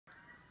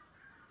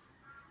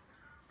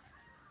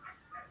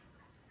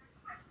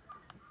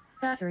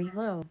Battery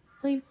low.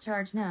 Please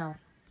charge now.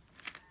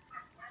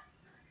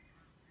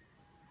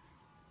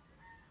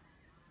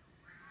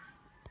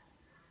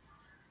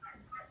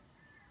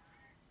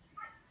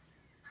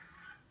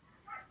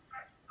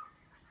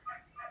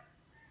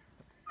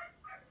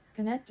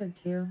 Connected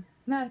to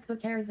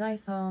MacBook Air's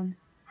iPhone.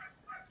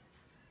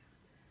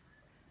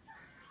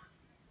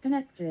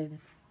 Connected.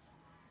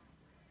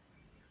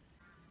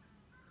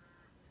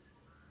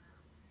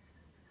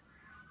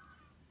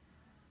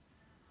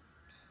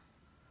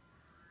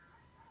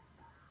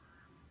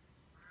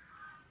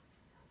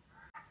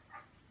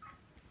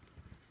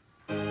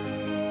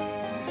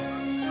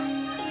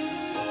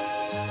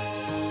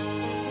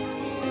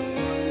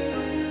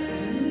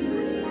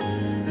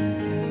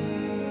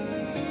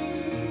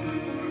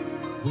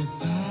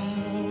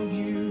 Without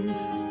you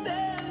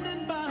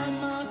standing by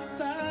my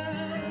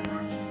side,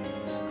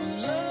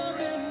 love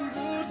and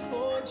good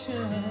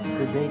fortune.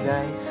 Good day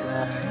guys,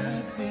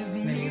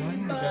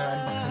 ngayon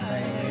mag-unboxing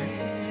tayo ngayon.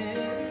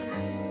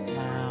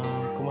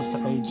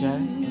 Kumusta kayo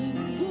dyan?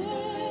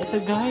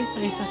 Ito guys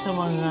ay isa sa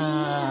mga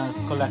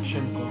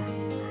collection ko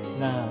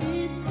na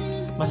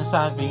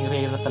masasabing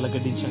rare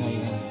talaga din siya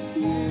ngayon.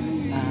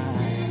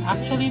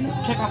 Actually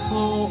check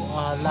ako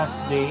last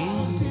day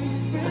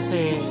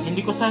kasi hindi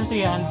ko saan ito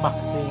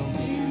i-unboxing,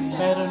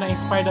 pero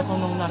na-inspired ako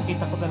nung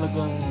nakita ko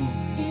talagang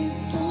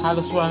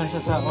halos wala siya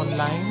sa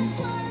online.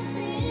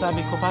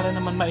 Sabi ko para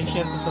naman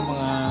ma-share ko sa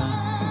mga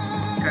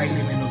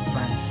Kylie Minogue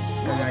fans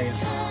kagaya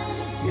ko.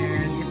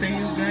 And ito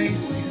yung guys,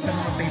 isa sa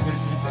mga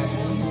favorite ng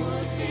album.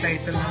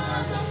 Title ng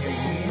album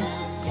niya is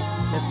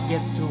Let's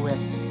Get To It.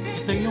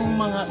 Ito yung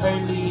mga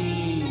early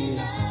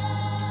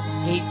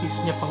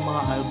 80s niya pang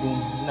mga album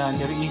na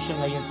nire-issue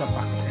ngayon sa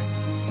Boxset.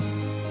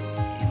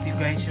 Ito yung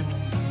guys yung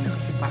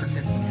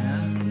Boxset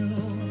niya.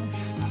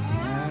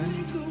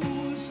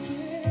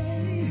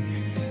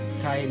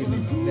 Kylie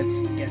Minogue, Let's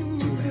Get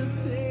To It.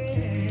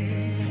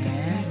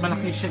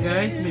 Malaki siya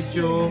guys,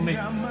 medyo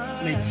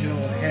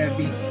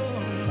heavy,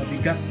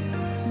 mabigat.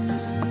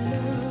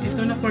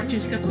 Ito na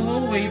purchase ka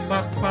to way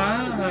back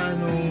pa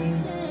nung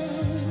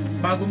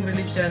bagong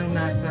release siya nung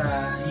nasa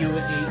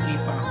UAE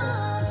pa ako,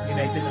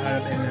 United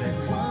Arab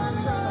Emirates,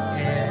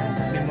 and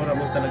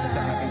memorable talaga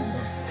sa akin ito.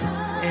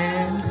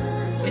 And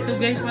ito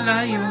guys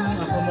wala yung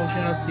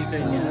promotional sticker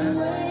niya.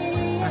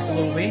 As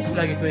always,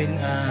 lagi ko yung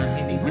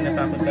hindi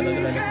tinatapon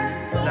talaga,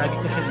 lagi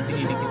ko siya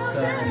dinidikit sa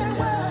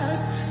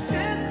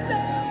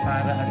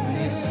para at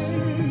least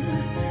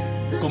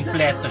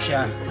kompleto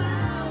siya.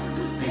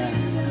 Yan.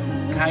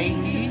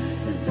 Kylie,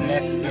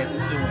 Let's Get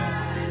To It.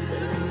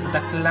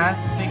 The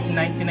classic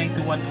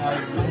 1991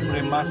 album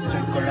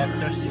remastered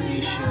collector's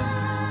edition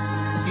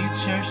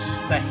features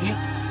the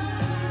hits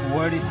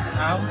Word Is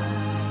Out,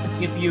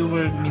 If You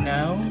Were Me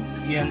Now,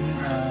 yan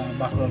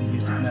background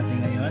music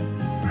natin ngayon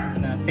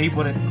na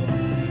favorite ko,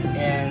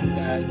 and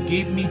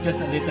Give Me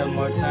Just a Little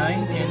More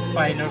Time and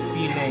Finer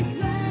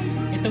Feelings.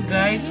 Ito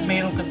guys,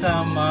 mayroong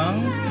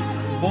kasamang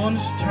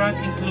bonus track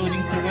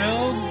including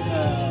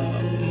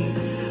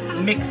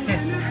 12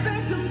 mixes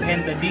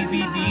and the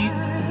DVD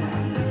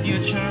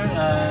future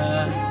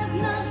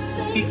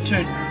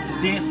pictured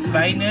disc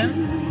vinyl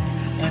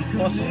and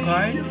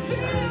postcards,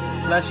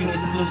 plus yung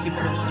exclusive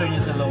poster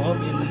niya sa loob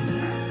in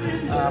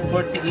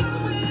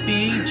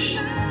 48-page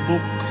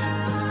book.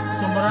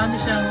 So marami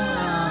siyang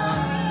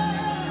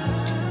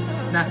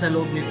nasa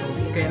loob nito,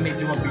 kaya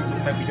medyo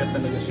mabigat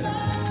talaga siya.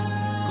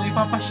 Kung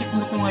ipapaship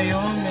mo ito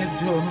ngayon,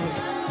 medyo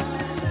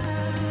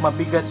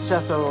mabigat siya,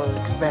 so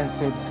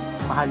expensive,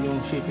 mahal yung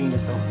shipping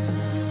nito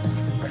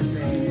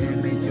kasi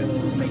medyo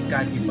may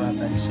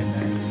kagibatan siya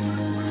guys.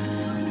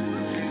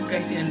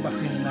 Guys,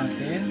 i-unboxing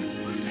natin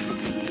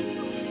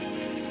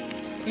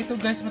ito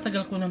guys.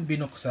 Matagal ko nang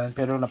binuksan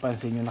pero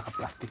napansin nyo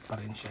naka-plastic pa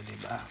rin siya,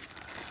 diba?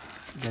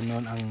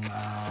 Ganon ang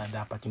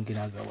dapat yung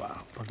ginagawa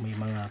pag may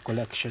mga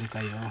collection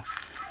kayo.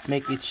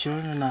 Make it sure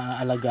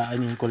na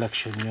naaalagaan yung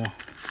collection nyo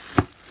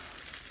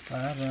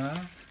para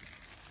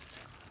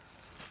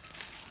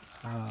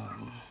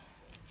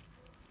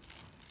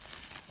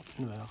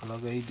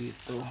nakalagay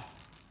dito.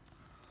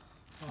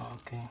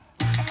 Okay.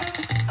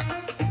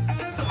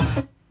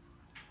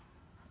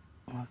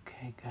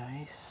 Okay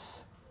guys.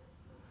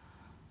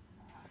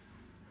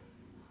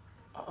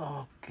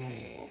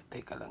 Okay,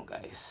 teka lang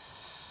guys.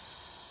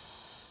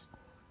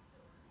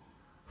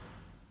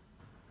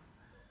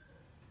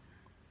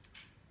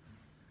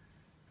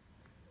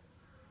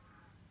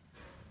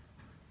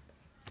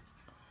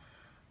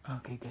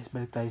 Okay guys,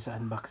 balik tayo sa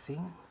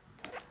unboxing.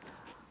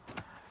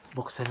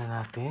 Buksan na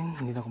natin,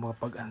 hindi na ako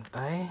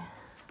makapag-antay.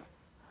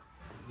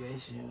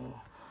 Guys, yung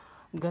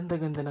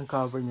ganda-ganda ng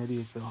cover niya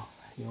dito.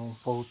 Yung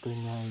photo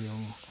niya,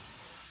 yung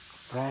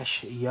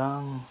fresh,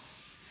 young,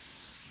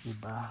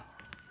 diba?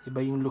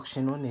 Iba yung looks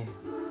niya noon eh,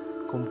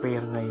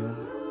 compare ngayon.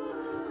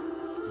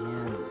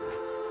 Yan,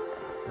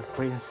 the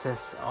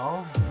Princess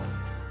of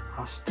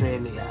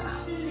Australia.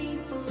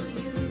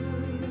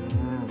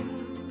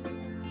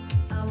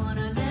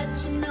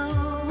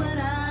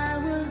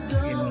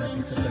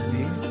 Sa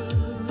tabi.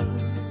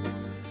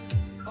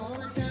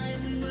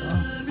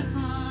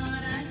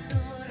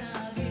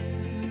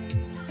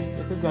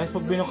 guys,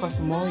 pag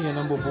binukas mo, yan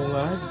ang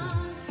bubungad.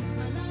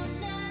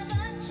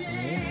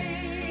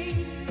 Okay.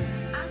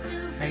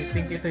 I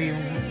think ito yung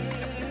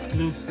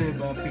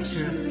exclusive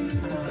picture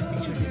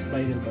this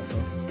vinyl ba to?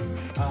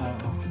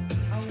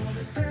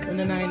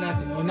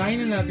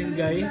 Unahin na natin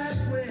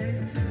guys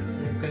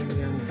yung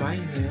kanyang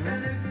vinyl.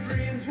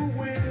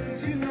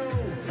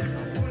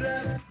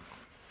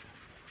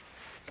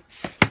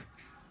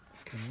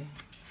 Okay,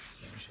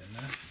 so siya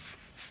na.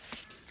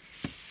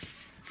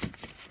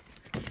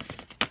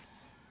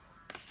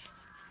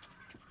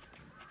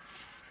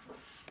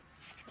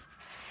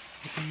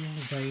 Ito yung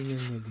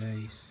vinyl niya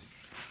guys.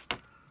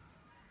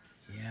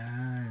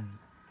 Yan.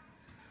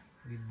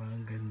 Diba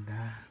ang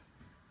ganda?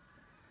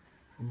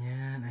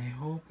 Yan. I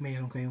hope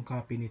mayroon kayong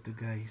copy nito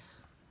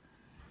guys.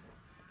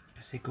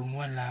 Kasi kung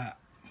wala,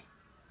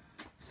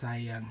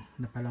 sayang.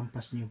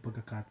 Napalampas niyo yung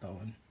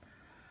pagkakataon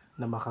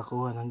na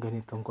makakuha ng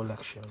ganitong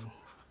collection.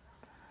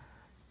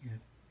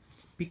 Yan.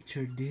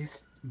 Picture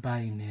this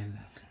vinyl.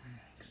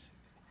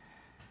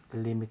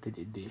 Limited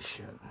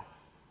edition.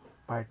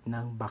 Part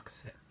ng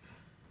Boxset.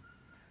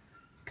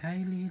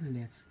 Kylie,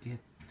 let's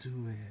get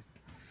to it.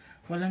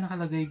 Wala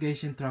nakalagay guys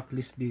yung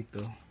tracklist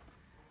dito.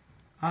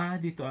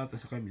 Dito ata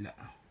sa kabila.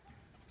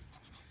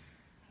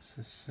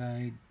 Sa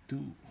side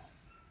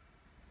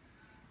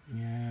 2.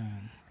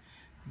 Yan.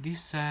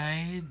 This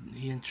side,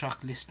 yung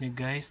tracklist niya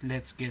guys.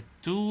 Let's get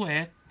to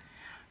it.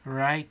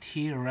 Right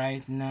here,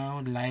 right now.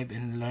 Live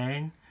and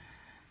learn.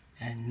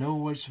 And no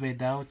words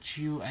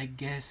without you. I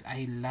guess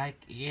I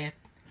like it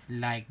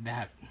like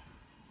that.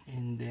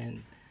 And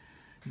then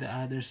the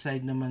other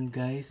side naman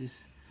guys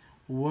is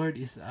word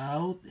is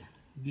out.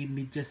 Give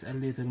me just a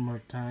little more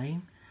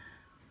time.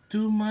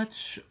 Too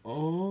much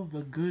of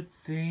a good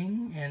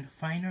thing and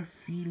finer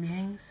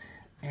feelings.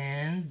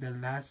 And the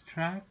last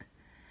track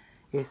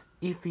is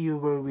If You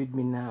Were With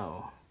Me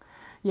Now.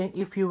 Yan,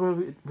 If You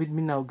Were With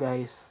Me Now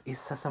guys,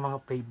 isa sa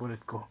mga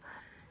favorite ko.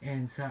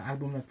 And sa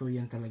album na to,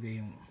 yan talaga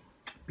yung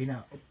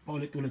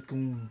paulit-ulit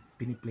kong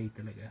piniplay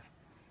talaga.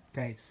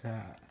 Kahit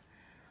sa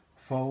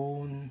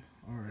phone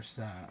or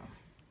sa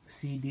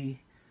CD,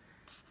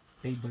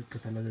 favorite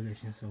ko talaga guys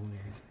yung song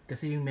yan.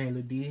 Kasi yung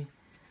melody,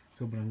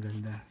 sobrang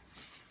ganda.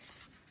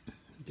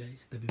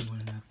 Guys, tabi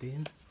muna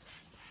natin.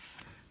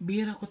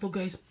 Bira ko to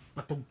guys,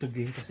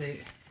 patugtugin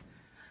kasi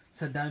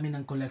sa dami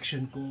ng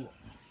collection ko,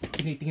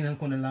 tinitingnan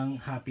ko na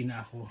lang happy na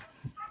ako.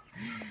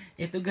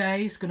 Ito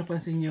guys, kung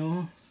napansin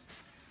nyo,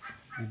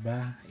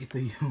 diba, ito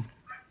yung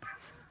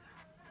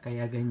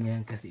kaya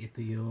ganyan kasi ito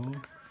yung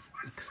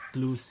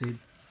exclusive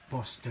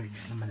poster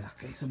niya na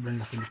malaki. Sobrang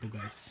laki nito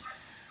guys.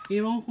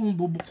 Ewan ko kung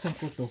bubuksan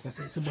ko to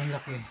kasi sobrang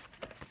laki.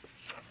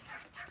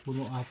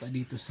 Puno ata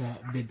dito sa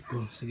bed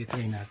ko. Sige,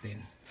 try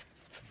natin.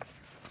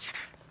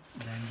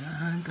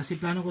 Dahan-dahan kasi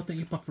plano ko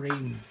itong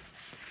ipa-frame.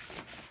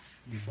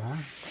 Diba?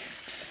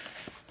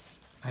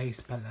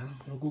 Ayos pa lang.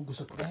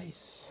 Magugusot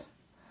guys.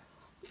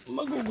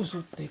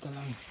 Magugusot. Teka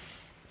lang.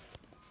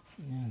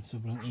 Yan.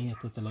 Sobrang ingat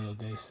ko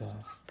talaga guys sa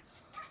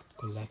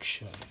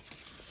collection.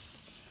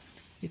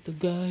 Ito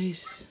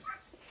guys.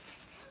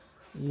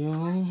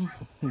 Yung,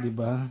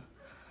 diba?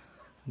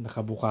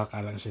 Nakabuka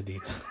ka lang siya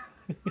dito.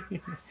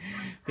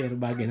 Pero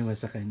bagay naman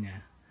sa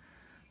kanya.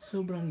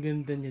 Sobrang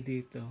ganda niya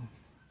dito.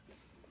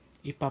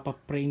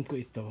 Ipapa-frame ko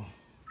ito.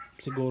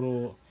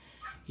 Siguro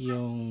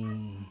yung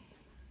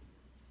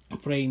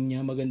frame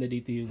niya maganda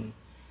dito, yung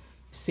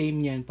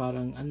same niyan,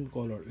 parang anong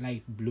color,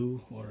 light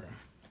blue or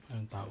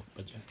anong tawag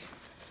pa dyan.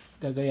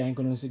 Gagayahin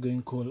ko na siguro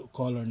yung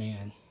color na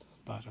yan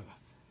para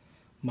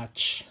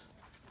match.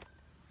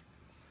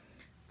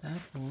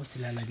 Tapos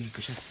ilalagay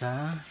ko siya sa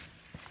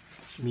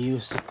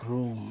music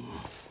room.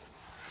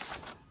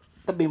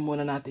 Tabi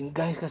muna natin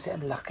guys kasi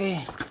ang laki,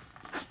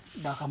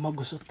 baka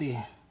magusot eh.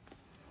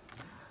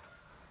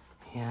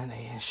 Yan,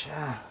 ayan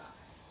siya.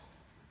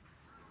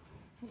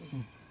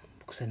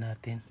 Buksan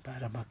natin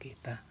para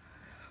makita.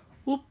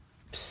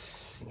 Oops!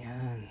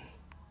 Yan.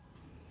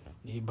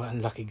 Diba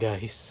ang laki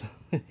guys?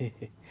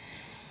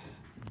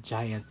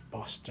 Giant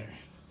poster.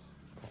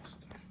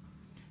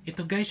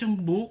 Ito guys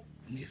yung book,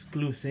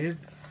 exclusive.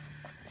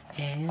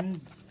 And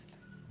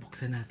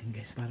buksan natin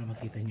guys para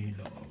makita nyo yung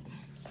loob.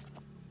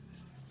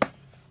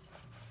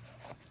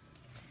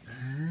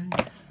 And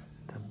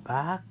the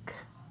back,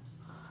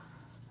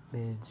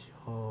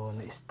 medyo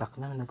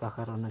na-stuck na,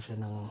 nagkakaroon na siya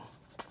ng,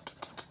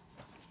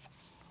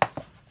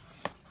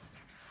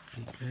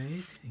 okay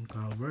guys, yung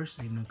cover,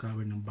 same ng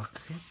cover ng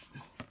Boxset.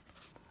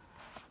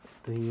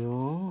 Ito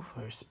yung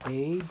first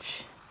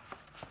page.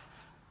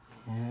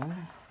 Ayan,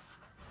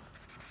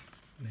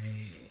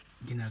 may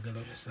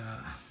ginagalaw siya sa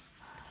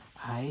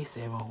eyes,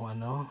 ewan ko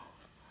ano.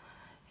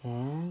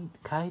 And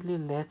Kylie,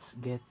 let's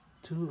get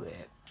to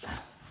it.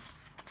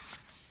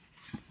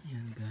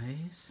 Yan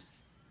guys,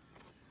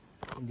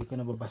 hindi ko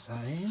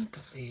nababasahin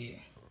kasi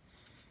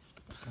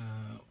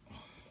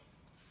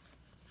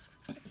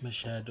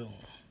masyadong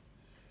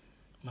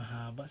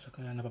mahaba,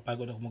 saka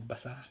napapagod ako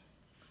magbasa.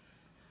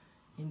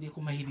 Hindi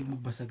ako mahilig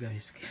magbasa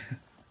guys.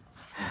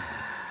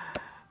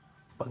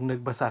 Pag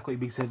nagbasa ako,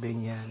 ibig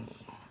sabihin yan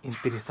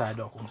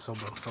interesado akong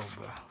sobra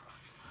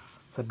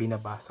sa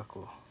binabasa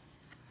ko.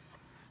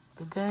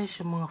 Ito guys,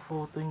 yung mga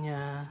photo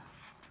niya.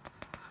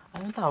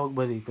 Anong tawag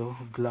ba dito?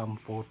 Glam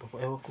photo.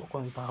 Ewan ko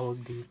kung anong tawag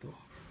dito.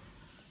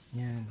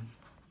 Yan.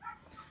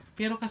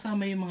 Pero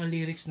kasama yung mga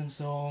lyrics ng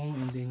song,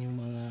 and then yung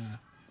mga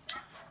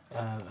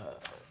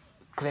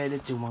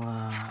credit, yung mga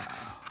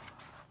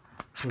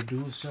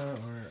producer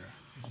or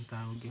ang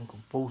tawag yung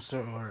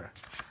composer, or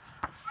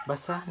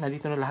basta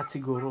nandito na lahat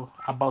siguro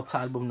about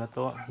sa album na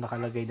to.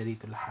 Nakalagay na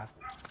dito lahat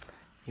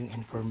yung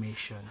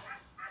information.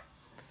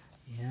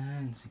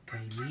 Yan, si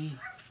Kylie.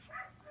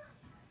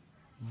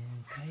 Yan,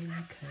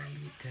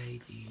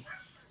 Kylie.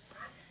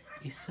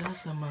 Isa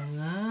sa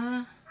mga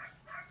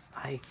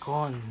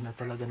icon na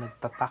talaga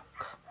nagtatak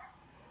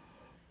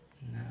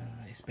na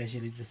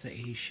especially dito sa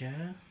Asia,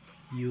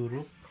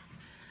 Europe.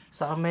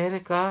 Sa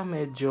Amerika,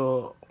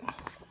 medyo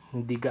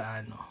hindi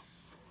gaano.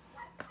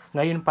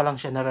 Ngayon pa lang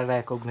siya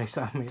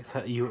nare-recognize sa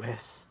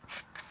US.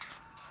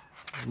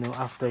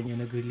 After niya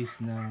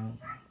nag-release ng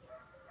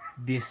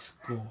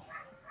Disco.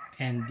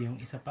 And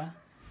yung isa pa,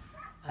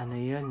 ano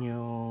yun,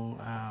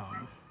 yung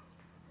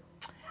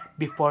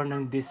before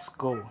ng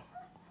Disco.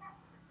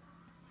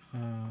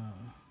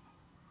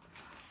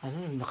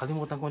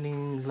 Nakalimutan ko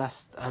yung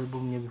last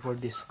album niya before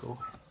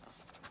Disco.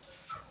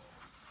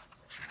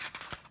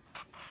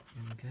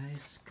 Yan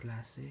guys,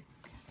 classic.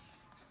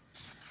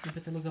 Iba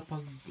talaga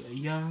pag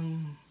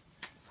young,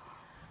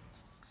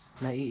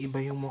 naiiba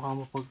yung mukha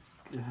mo pag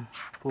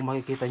kung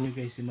makikita nyo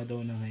guys si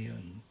Madonna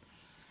ngayon.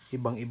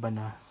 Ibang iba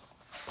na.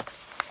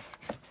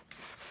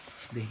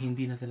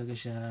 Hindi na talaga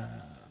siya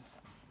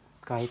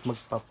kahit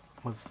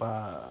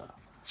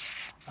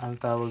ang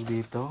tawag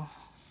dito,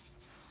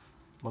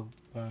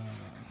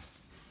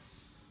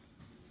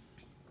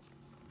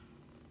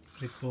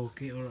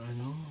 retoke or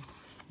ano,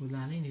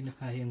 wala na, hindi na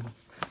kayang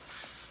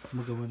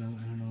magawa ng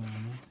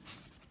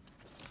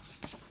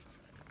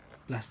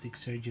plastic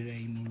surgery.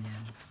 I mean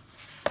yan.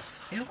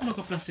 Kung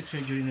magka-plastic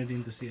surgery na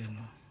din to si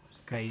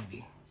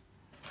Kylie.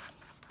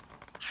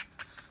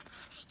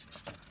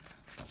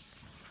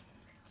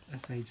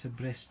 Aside sa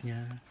breast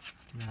niya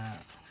na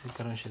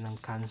nagkaroon siya ng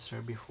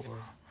cancer before,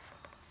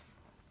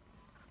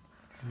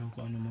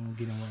 kung ano mga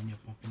ginawa niya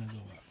pa,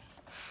 pinagawa.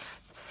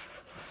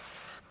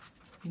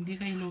 Hindi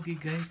kayo lugi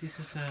guys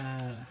dito sa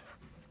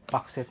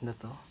Boxset na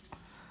to,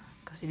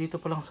 kasi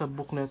dito pa lang sa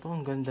book na to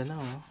ang ganda na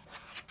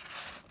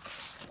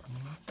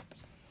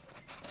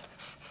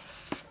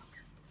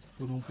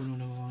punong-puno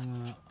ng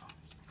mga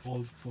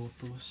old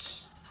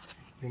photos,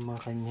 yung mga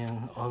kanyang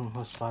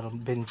almost parang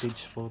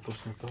vintage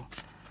photos na to.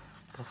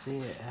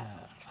 Kasi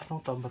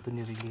anong taon ba ito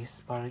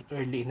ni-release? Parang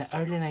early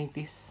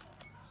 90s.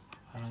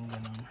 Parang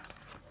ganun.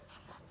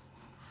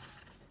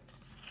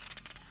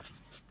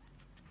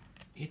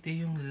 Ito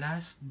yung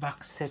last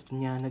box set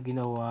niya na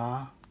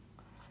ginawa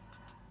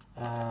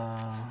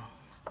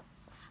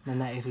na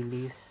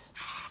nai-release.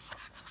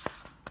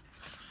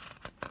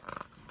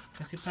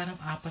 Kasi parang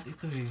apat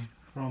ito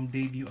from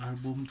debut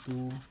album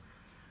to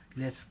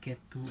Let's Get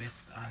To It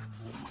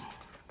album.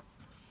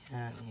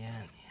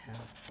 Yan.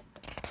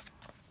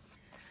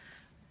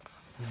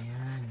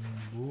 Ayan,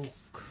 yung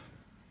book.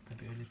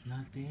 Tabi ulit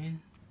natin.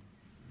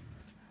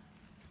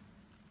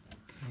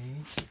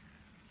 Okay.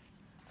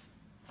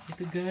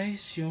 Ito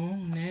guys,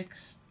 yung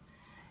next.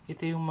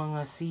 Ito yung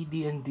mga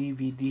CD and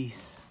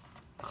DVDs.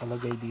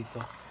 Nakalagay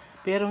dito.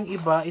 Pero yung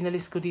iba,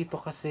 inalis ko dito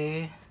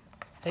kasi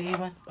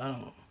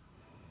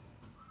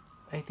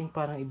I think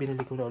parang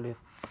ibinalik ko na ulit.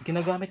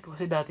 Ginagamit ko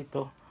kasi dati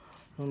to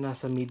nung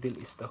nasa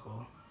Middle East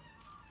ako.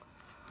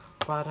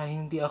 Para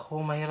hindi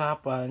ako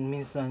mahirapan,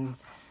 minsan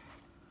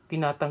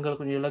tinatanggal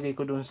ko, nilagay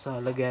ko doon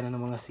sa lagayan ng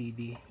mga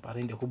CD para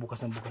hindi ako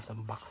bukas ng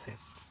box set.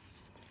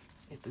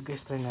 Ito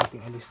guys, try natin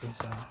alis din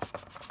sa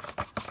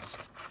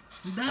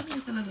ang dami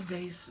na talaga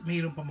guys.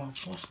 Mayroon pa mga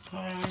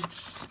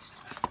postcards,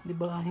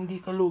 diba?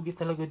 Hindi ka lugi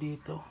talaga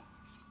dito.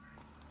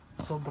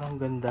 Sobrang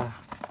ganda.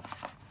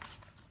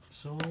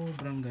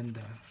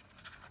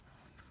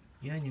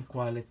 Yan yung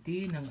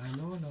quality ng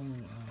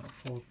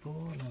photo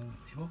ng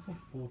photo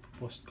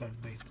postcard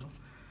ba ito?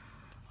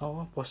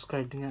 Oo,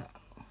 postcard nga.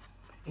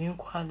 Yung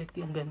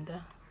quality, ang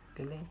ganda.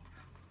 Galing.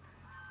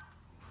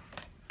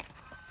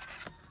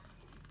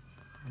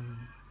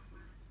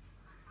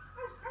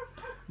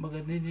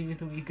 Maganda din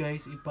itong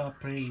guys,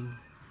 ipa-frame.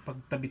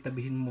 Pag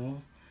tabi-tabihin mo,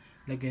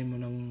 lagay mo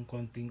ng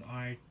konting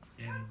art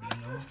and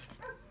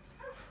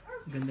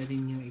ganda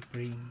din yung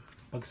i-frame.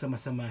 Pag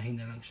samasamahin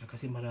na lang siya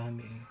kasi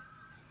marami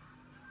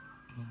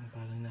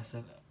parang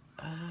nasa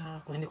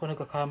kung hindi ko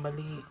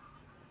nagkakamali,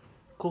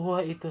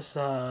 kuha ito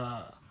sa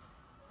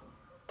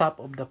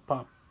Top of the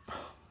Pop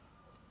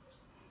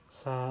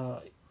sa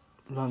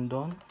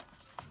London,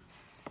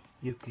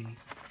 UK.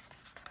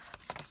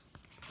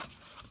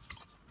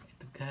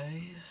 Ito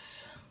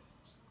guys,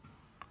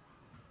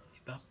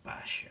 iba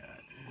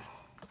passion.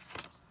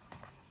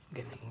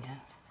 Galing niya.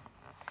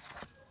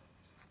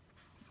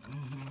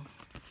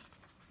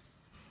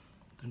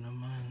 Ito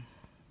naman,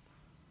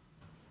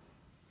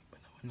 iba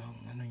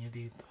naman ang niya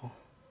dito.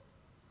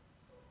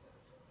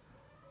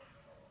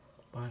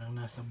 Parang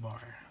nasa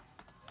bar.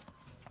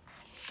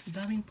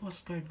 Daming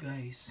postcard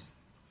guys.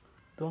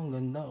 Ito ang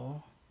ganda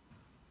oh.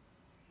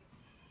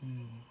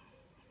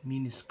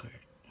 Mini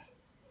skirt.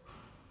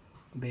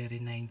 Very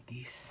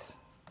 90s.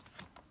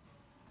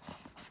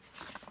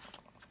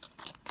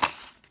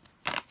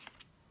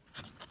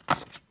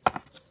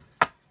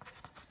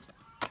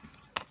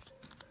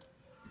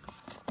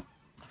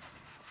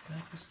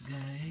 Tapos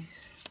guys,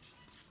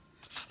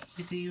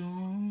 ito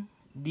yung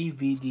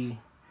DVD.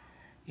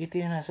 Ito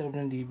yung nasa loob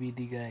ng DVD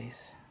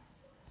guys.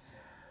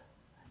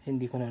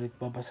 Hindi ko na ulit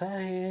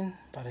babasahin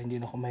para hindi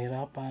na ako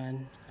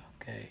mahirapan.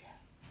 Okay.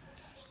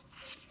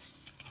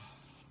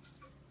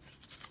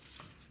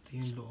 Ito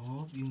yung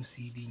loob, yung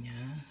CD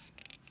niya.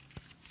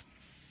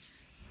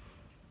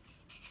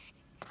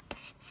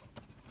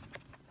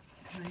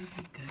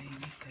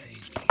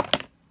 Kylie.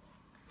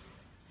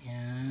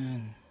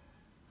 Yan.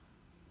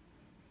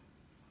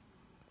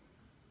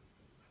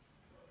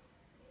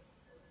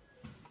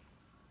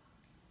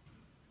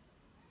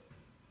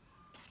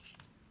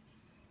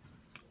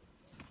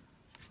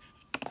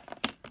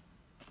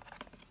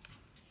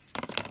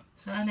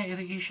 Sana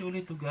i-reissue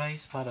ulit to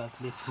guys para at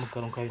least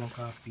magkaroon kayo ng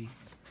copy.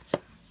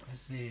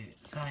 Kasi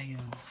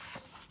sayang,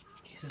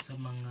 isa sa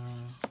mga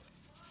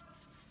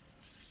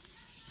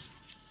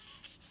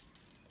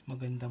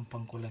magandang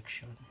pang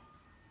collection.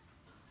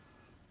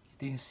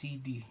 Ito yung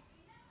CD.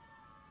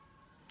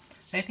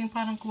 I think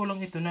parang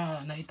kulang ito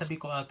na naitabi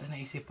ko ata, na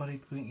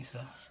i-separate ko yung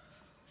isa.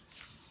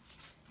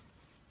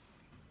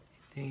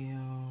 Ito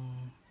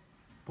yung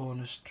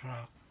bonus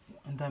track.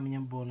 Ang dami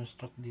niyang bonus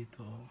track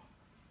dito.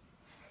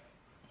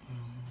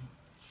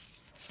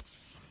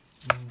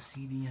 Yung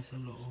CD niya sa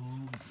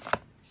loob.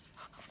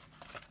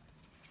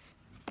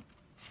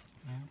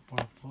 Ayan,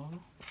 purple.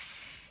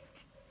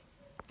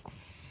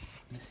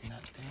 Lasin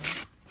natin.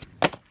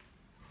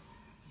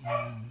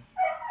 Ayan.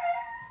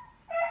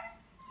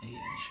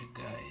 Ayan siya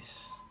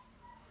guys.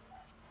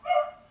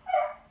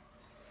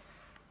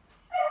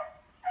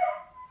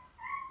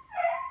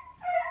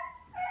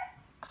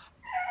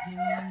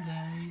 Ayan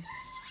guys.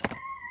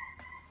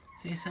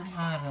 Sa isang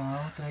araw,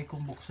 try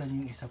kong buksan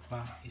yung isa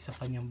pa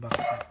niyang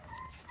boxset.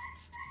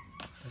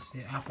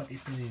 Kasi apat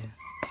ito eh.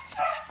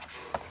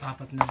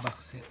 Apat na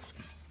boxset.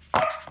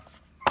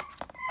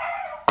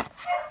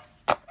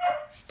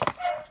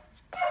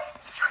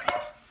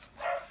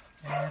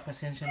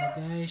 Pasensya na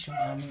guys, yung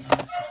aming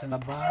aso sa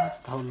labas,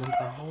 tahol ng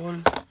tahol.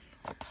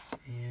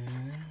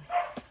 Ayan.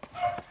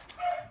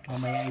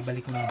 Mamaya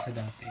ibalik ko na sa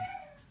dati.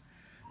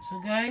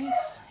 So guys,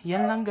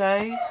 yan lang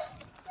guys.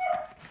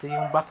 Ito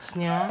yung box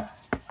niya.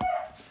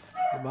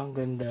 Diba ang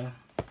ganda?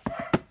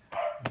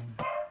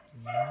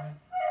 Ayan.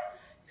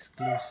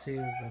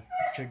 Exclusive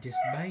picture disc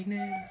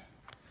vinyl.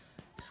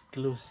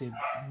 Exclusive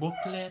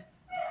booklet.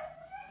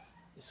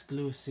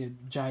 Exclusive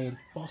giant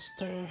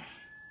poster.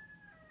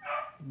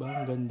 Diba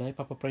ang ganda?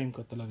 Ipapaprime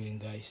ko talaga yun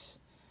guys.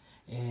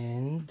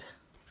 And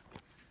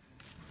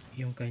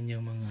yung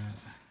kanyang mga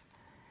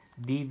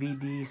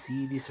DVD,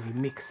 CDs,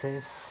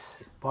 remixes,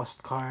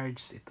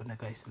 postcards, ito na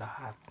guys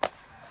lahat.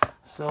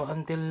 So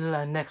until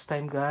next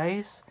time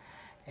guys,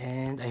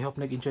 and I hope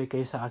nag-enjoy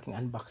kayo sa aking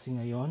unboxing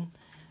ngayon.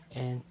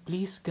 And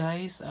please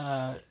guys,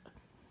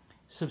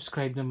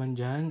 subscribe naman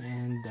dyan,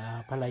 and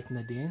palike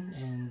na din.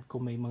 And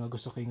kung may mga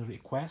gusto kayong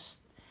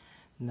request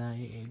na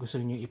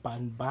gusto niyo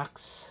ipa-unbox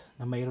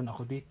na mayroon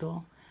ako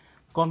dito,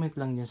 comment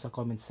lang dyan sa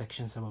comment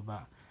section sa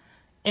baba.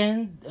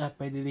 And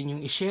pwede din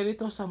yung i-share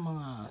ito sa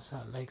mga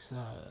sa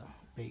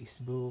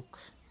Facebook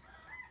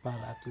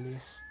para at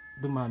least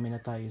dumami na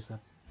tayo sa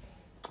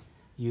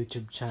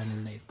YouTube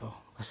channel na ito.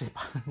 Kasi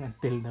parang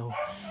until now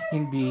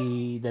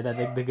hindi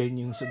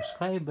dadagdagan yung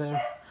subscriber.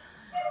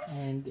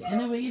 And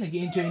anyway,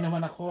 nag-enjoy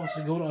naman ako.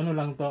 Siguro ano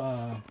lang to,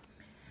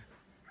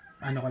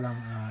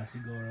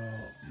 siguro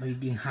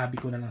magiging hobby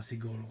ko na lang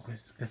siguro,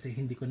 kasi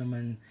hindi ko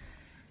naman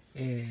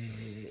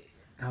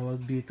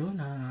tawag dito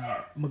na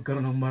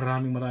magkaroon ng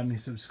maraming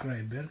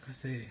subscriber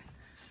kasi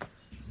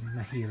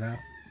mahirap.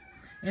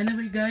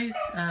 Anyway guys,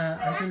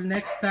 until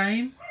next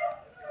time,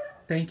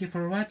 thank you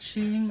for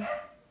watching.